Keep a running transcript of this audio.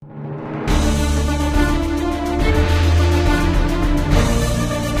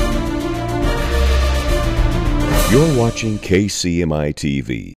You're watching KCMI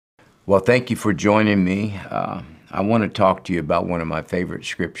TV. Well, thank you for joining me. I want to talk to you about one of my favorite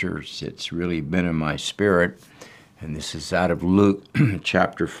scriptures. It's really been in my spirit, and this is out of Luke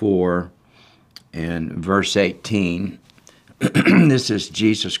chapter 4 and verse 18. This is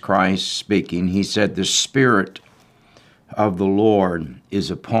Jesus Christ speaking. He said, "The Spirit of the Lord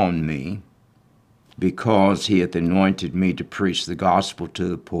is upon me, because he hath anointed me to preach the gospel to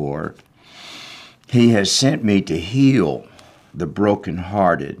the poor. He has sent me to heal the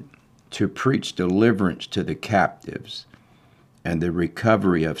brokenhearted, to preach deliverance to the captives, and the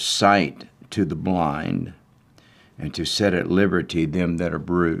recovery of sight to the blind, and to set at liberty them that are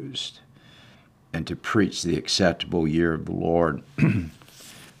bruised, and to preach the acceptable year of the Lord."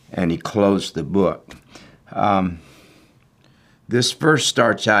 And he closed the book. This verse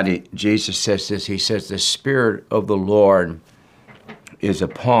starts out, Jesus says this, he says, "The Spirit of the Lord is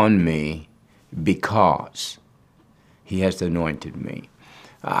upon me, because he has anointed me."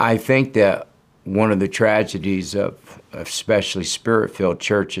 I think that one of the tragedies of especially Spirit-filled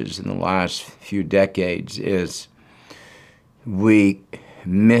churches in the last few decades is we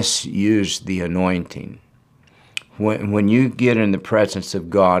misuse the anointing. When you get in the presence of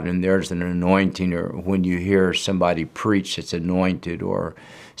God and there's an anointing, or when you hear somebody preach that's anointed, or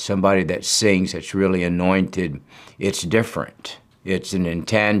somebody that sings that's really anointed, it's different. It's an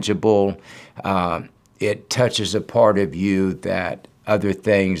intangible. It touches a part of you that other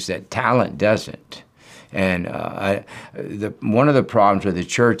things that talent doesn't. And one of the problems with the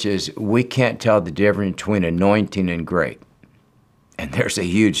church is we can't tell the difference between anointing and grape. And there's a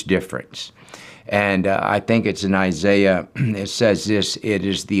huge difference. And I think it's in Isaiah, it says this, "It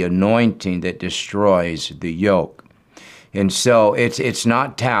is the anointing that destroys the yoke." And so it's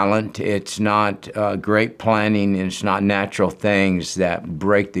not talent, it's not great planning, and it's not natural things that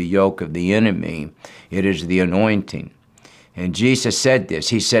break the yoke of the enemy. It is the anointing. And Jesus said this.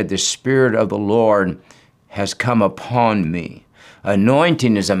 He said, "The Spirit of the Lord has come upon me."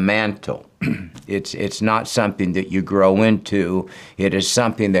 Anointing is a mantle. It's not something that you grow into. It is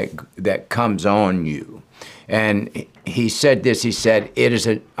something that comes on you. And he said this. He said,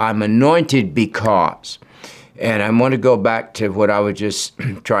 "I'm anointed because." And I want to go back to what I was just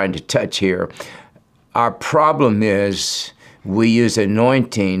trying to touch here. Our problem is we use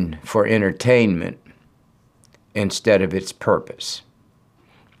anointing for entertainment instead of its purpose.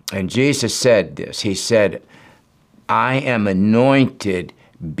 And Jesus said this. He said, "I am anointed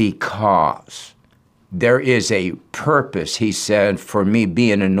because." There is a purpose, he said, for me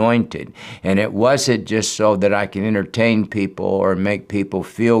being anointed. And it wasn't just so that I can entertain people or make people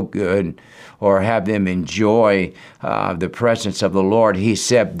feel good or have them enjoy the presence of the Lord. He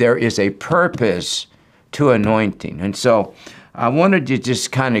said there is a purpose to anointing. And so I wanted to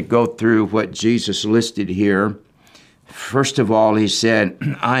just kind of go through what Jesus listed here. First of all, he said,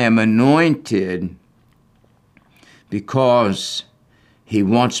 "I am anointed because he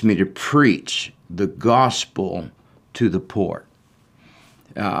wants me to preach the gospel to the poor."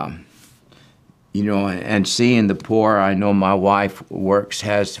 And seeing the poor, I know my wife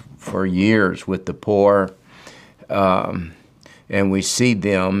has for years with the poor, and we see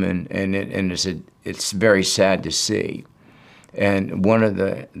them, and it's very sad to see. And one of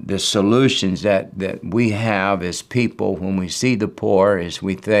the solutions that we have as people when we see the poor is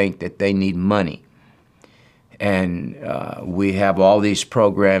we think that they need money. And we have all these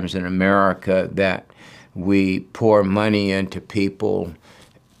programs in America that we pour money into people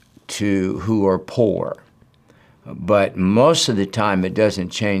who are poor. But most of the time it doesn't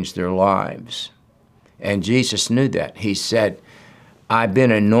change their lives. And Jesus knew that. He said, "I've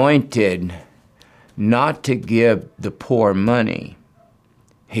been anointed not to give the poor money."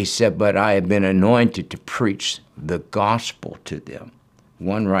 He said, "But I have been anointed to preach the gospel to them."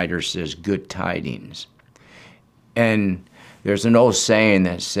 One writer says, "good tidings." And there's an old saying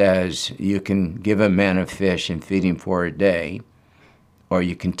that says, you can give a man a fish and feed him for a day, or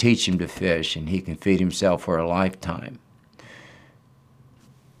you can teach him to fish and he can feed himself for a lifetime.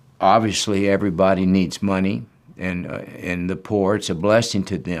 Obviously, everybody needs money, and the poor, it's a blessing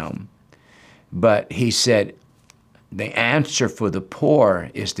to them. But he said, the answer for the poor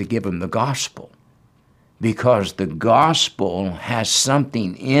is to give them the gospel, because the gospel has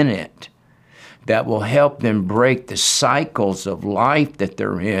something in it that will help them break the cycles of life that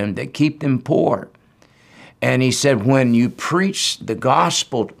they're in that keep them poor. And he said, when you preach the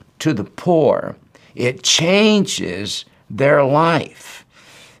gospel to the poor, it changes their life.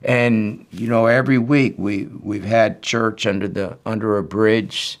 And every week we've had church under a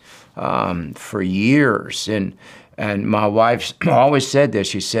bridge for years, and And my wife always said this.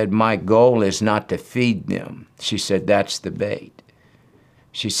 She said, my goal is not to feed them. She said, that's the bait.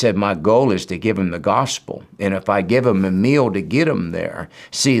 She said, my goal is to give them the gospel. And if I give them a meal to get them there,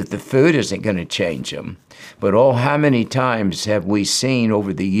 see if the food isn't going to change them. But oh, how many times have we seen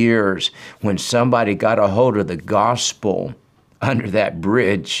over the years when somebody got a hold of the gospel under that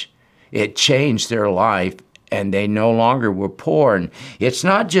bridge, it changed their life and they no longer were poor. And it's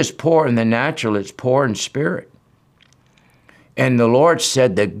not just poor in the natural, it's poor in spirit. And the Lord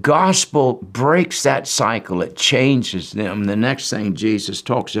said the gospel breaks that cycle. It changes them. The next thing Jesus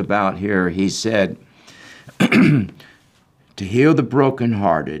talks about here, he said, to heal the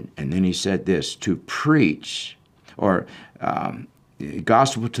brokenhearted. And then he said this, to preach, or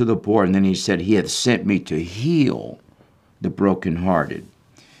gospel to the poor. And then he said, he hath sent me to heal the brokenhearted.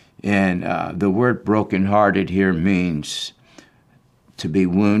 And the word brokenhearted here means to be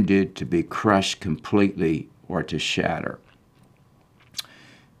wounded, to be crushed completely, or to shatter.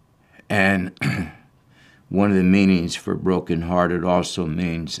 And one of the meanings for brokenhearted also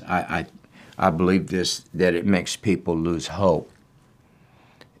means, I believe this, that it makes people lose hope.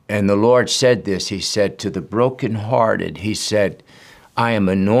 And the Lord said this, he said, to the brokenhearted, he said, I am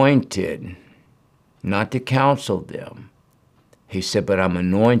anointed not to counsel them. He said, but I'm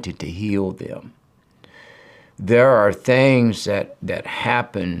anointed to heal them. There are things that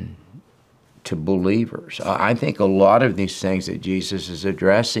happen to believers. I think a lot of these things that Jesus is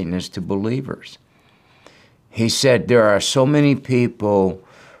addressing is to believers. He said there are so many people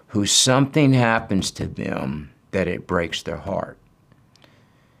who something happens to them that it breaks their heart.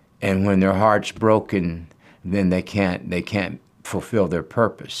 And when their heart's broken, then they can't fulfill their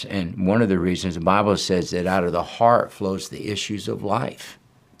purpose. And one of the reasons the Bible says that out of the heart flows the issues of life.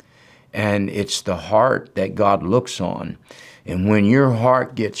 And it's the heart that God looks on. And when your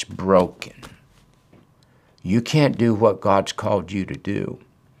heart gets broken, you can't do what God's called you to do.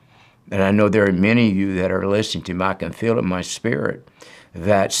 And I know there are many of you that are listening to me. I can feel it in my spirit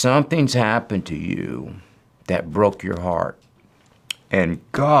that something's happened to you that broke your heart. And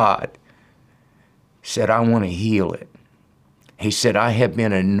God said, I want to heal it. He said, I have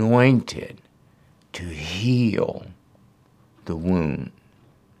been anointed to heal the wound.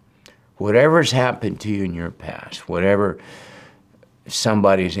 Whatever's happened to you in your past, whatever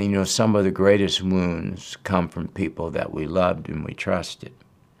somebody's, some of the greatest wounds come from people that we loved and we trusted.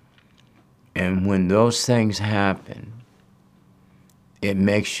 And when those things happen, it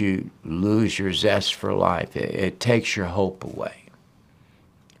makes you lose your zest for life. It takes your hope away.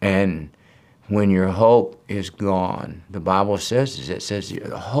 And when your hope is gone, the Bible says, it says,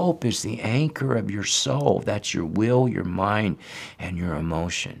 hope is the anchor of your soul. That's your will, your mind, and your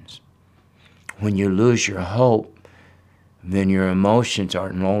emotions. When you lose your hope, then your emotions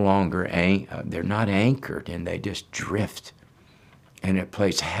are no longer, they're not anchored, and they just drift. And it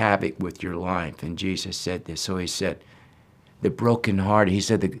plays havoc with your life. And Jesus said this. So he said, the brokenhearted, he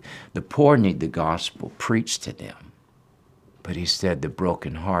said, the poor need the gospel preached to them. But he said the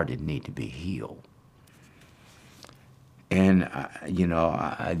brokenhearted need to be healed. And,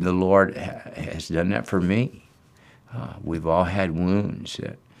 the Lord has done that for me. We've all had wounds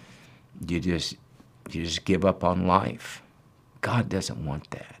that you just give up on life. God doesn't want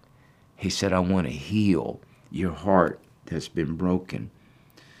that. He said, I want to heal your heart that's been broken.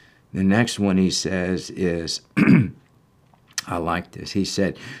 The next one he says is, I like this. He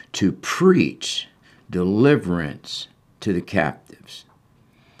said, to preach deliverance to the captives.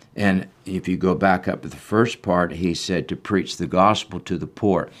 And if you go back up to the first part, he said to preach the gospel to the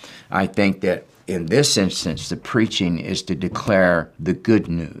poor. I think that in this instance, the preaching is to declare the good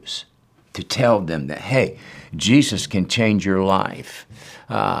news, to tell them that, hey, Jesus can change your life.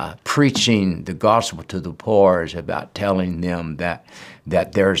 Preaching the gospel to the poor is about telling them that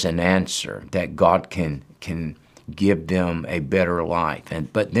there's an answer, that God can give them a better life.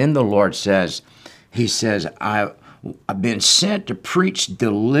 But then the Lord says, he says, I've been sent to preach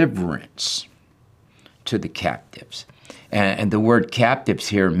deliverance to the captives. And the word captives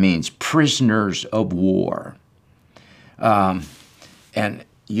here means prisoners of war. And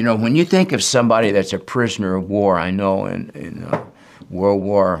when you think of somebody that's a prisoner of war, I know in World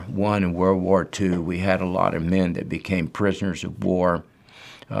War I and World War II, we had a lot of men that became prisoners of war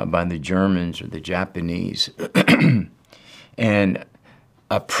by the Germans or the Japanese. And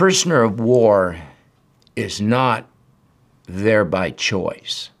a prisoner of war is not there by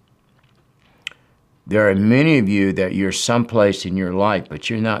choice. There are many of you that you're someplace in your life, but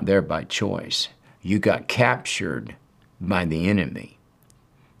you're not there by choice. You got captured by the enemy.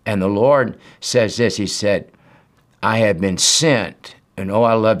 And the Lord says this, he said, I have been sent, and oh,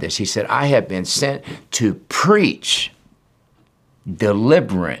 I love this. He said, I have been sent to preach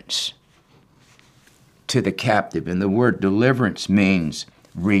deliverance to the captive. And the word deliverance means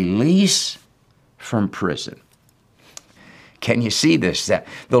release from prison. Can you see this? That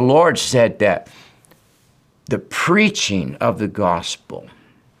the Lord said that the preaching of the gospel,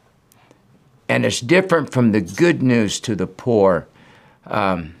 and it's different from the good news to the poor.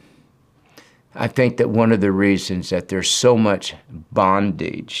 I think that one of the reasons that there's so much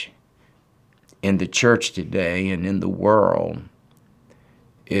bondage in the church today and in the world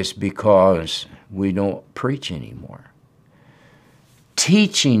is because we don't preach anymore.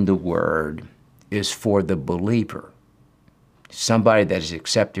 Teaching the word is for the believer, somebody that has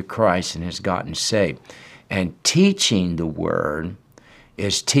accepted Christ and has gotten saved. And teaching the word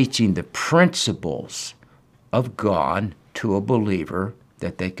is teaching the principles of God to a believer,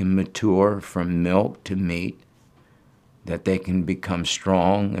 that they can mature from milk to meat, that they can become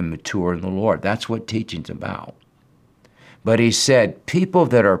strong and mature in the Lord. That's what teaching's about. But he said, people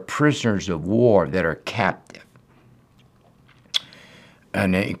that are prisoners of war, that are captive,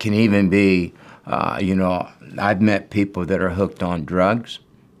 and it can even be, I've met people that are hooked on drugs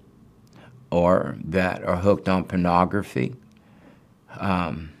or that are hooked on pornography.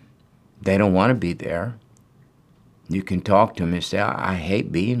 They don't want to be there. You can talk to them and say, I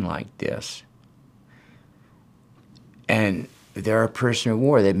hate being like this. And they're a prisoner of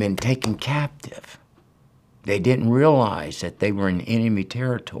war. They've been taken captive. They didn't realize that they were in enemy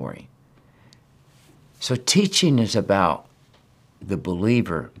territory. So teaching is about the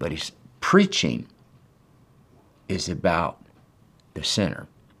believer, but preaching is about the sinner.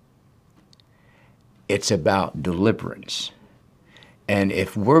 It's about deliverance. And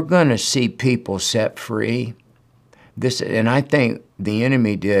if we're going to see people set free, and I think the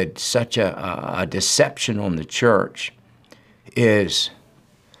enemy did such a deception on the church, is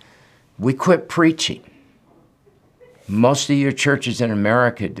we quit preaching. Most of your churches in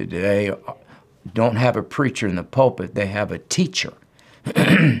America today don't have a preacher in the pulpit, they have a teacher.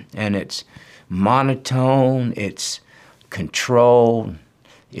 And it's monotone, it's controlled,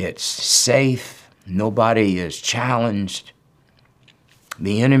 it's safe, nobody is challenged.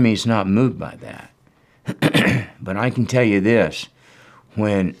 The enemy's not moved by that. But I can tell you this,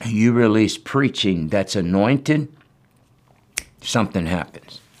 when you release preaching that's anointed, something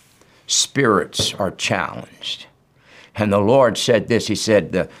happens. Spirits are challenged. And the Lord said this, he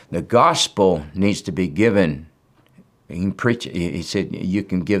said, the gospel needs to be given. You can preach it. He said, you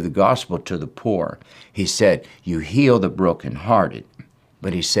can give the gospel to the poor. He said, you heal the brokenhearted.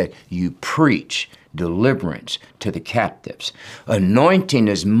 But he said, you preach deliverance to the captives. Anointing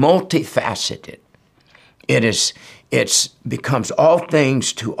is multifaceted. It becomes all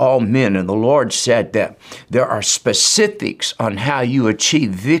things to all men. And the Lord said that there are specifics on how you achieve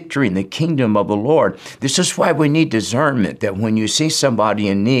victory in the kingdom of the Lord. This is why we need discernment, that when you see somebody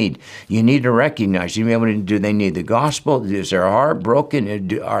in need, you need to recognize, do they need the gospel? Is their heart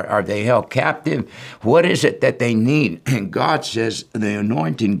broken? Are they held captive? What is it that they need? And God says the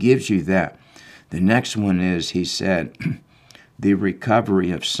anointing gives you that. The next one is, he said, the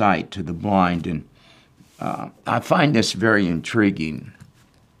recovery of sight to the blind. And I find this very intriguing.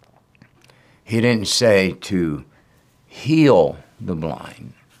 He didn't say to heal the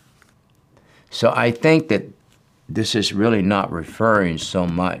blind. So I think that this is really not referring so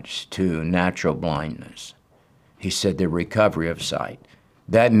much to natural blindness. He said the recovery of sight.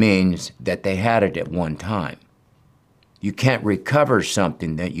 That means that they had it at one time. You can't recover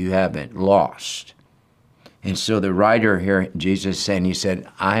something that you haven't lost. And so the writer here, Jesus saying, he said,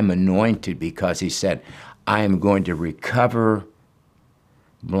 I'm anointed because he said, I am going to recover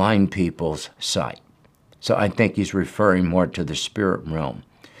blind people's sight. So I think he's referring more to the spirit realm.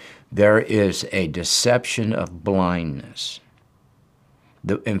 There is a deception of blindness.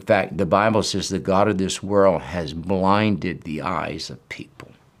 In fact, the Bible says the God of this world has blinded the eyes of people.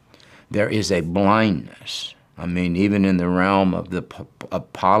 There is a blindness. I mean, even in the realm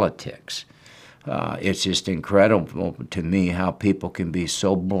of politics. It's just incredible to me how people can be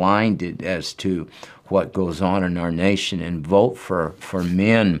so blinded as to what goes on in our nation and vote for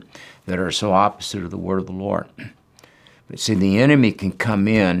men that are so opposite of the word of the Lord. But see, the enemy can come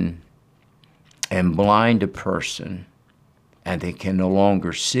in and blind a person and they can no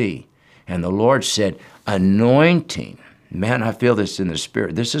longer see. And the Lord said, anointing. Man, I feel this in the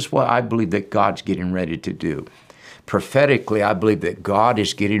spirit. This is what I believe that God's getting ready to do. Prophetically, I believe that God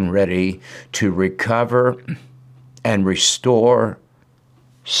is getting ready to recover and restore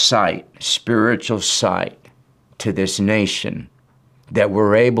sight, spiritual sight to this nation, that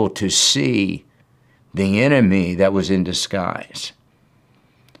we're able to see the enemy that was in disguise.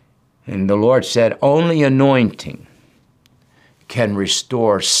 And the Lord said, only anointing can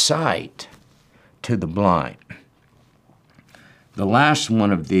restore sight to the blind. The last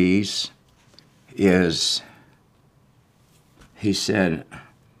one of these is, he said,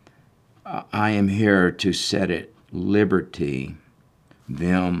 I am here to set at liberty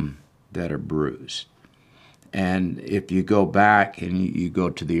them that are bruised. And if you go back and you go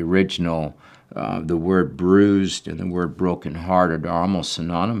to the original, the word bruised and the word brokenhearted are almost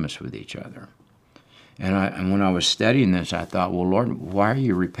synonymous with each other. And when I was studying this, I thought, well, Lord, why are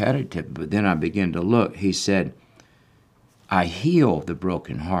you repetitive? But then I began to look. He said, I heal the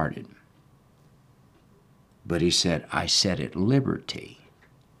brokenhearted. But he said, I set at liberty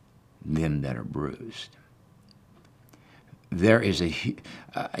them that are bruised. There is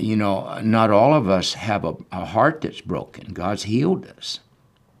not all of us have a heart that's broken. God's healed us.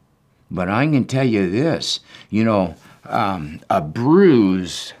 But I can tell you this, a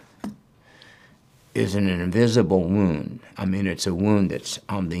bruise is an invisible wound. I mean, it's a wound that's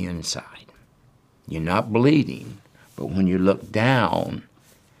on the inside. You're not bleeding, but when you look down,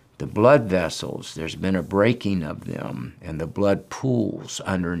 the blood vessels, there's been a breaking of them, and the blood pools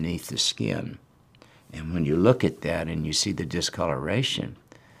underneath the skin. And when you look at that and you see the discoloration,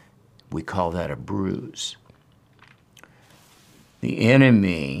 we call that a bruise. The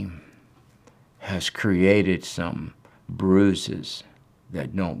enemy has created some bruises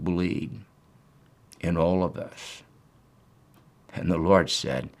that don't bleed in all of us. And the Lord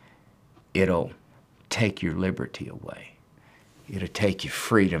said, it'll take your liberty away. It'll take your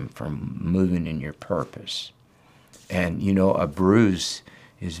freedom from moving in your purpose. And a bruise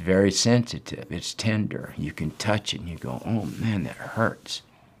is very sensitive. It's tender. You can touch it and you go, oh man, that hurts.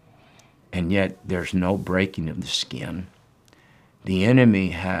 And yet there's no breaking of the skin. The enemy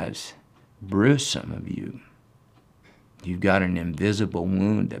has bruised some of you. You've got an invisible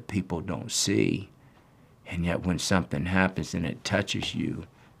wound that people don't see. And yet when something happens and it touches you,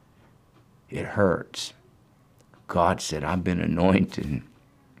 it hurts. God said, I've been anointed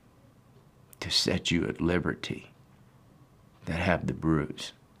to set you at liberty that have the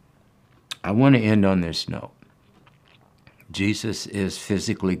bruise. I want to end on this note. Jesus is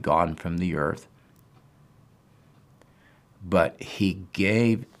physically gone from the earth, but he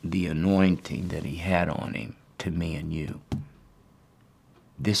gave the anointing that he had on him to me and you.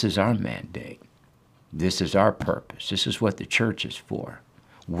 This is our mandate. This is our purpose. This is what the church is for.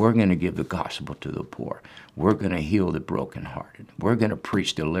 We're going to give the gospel to the poor. We're going to heal the brokenhearted. We're going to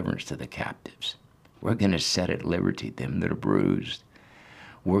preach deliverance to the captives. We're going to set at liberty them that are bruised.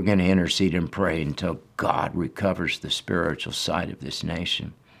 We're going to intercede and pray until God recovers the spiritual sight of this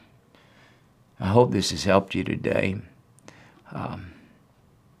nation. I hope this has helped you today.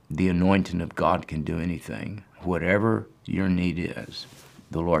 The anointing of God can do anything. Whatever your need is,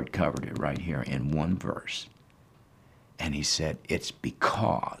 the Lord covered it right here in one verse. And he said, it's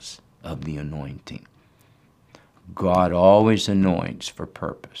because of the anointing. God always anoints for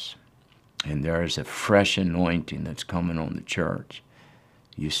purpose. And there is a fresh anointing that's coming on the church.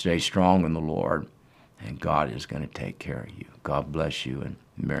 You stay strong in the Lord, and God is going to take care of you. God bless you, and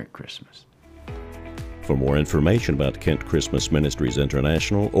Merry Christmas. For more information about Kent Christmas Ministries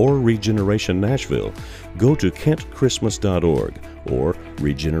International or Regeneration Nashville, go to kentchristmas.org or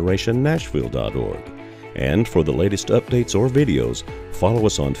regenerationnashville.org. And for the latest updates or videos, follow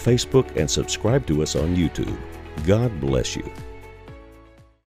us on Facebook and subscribe to us on YouTube. God bless you.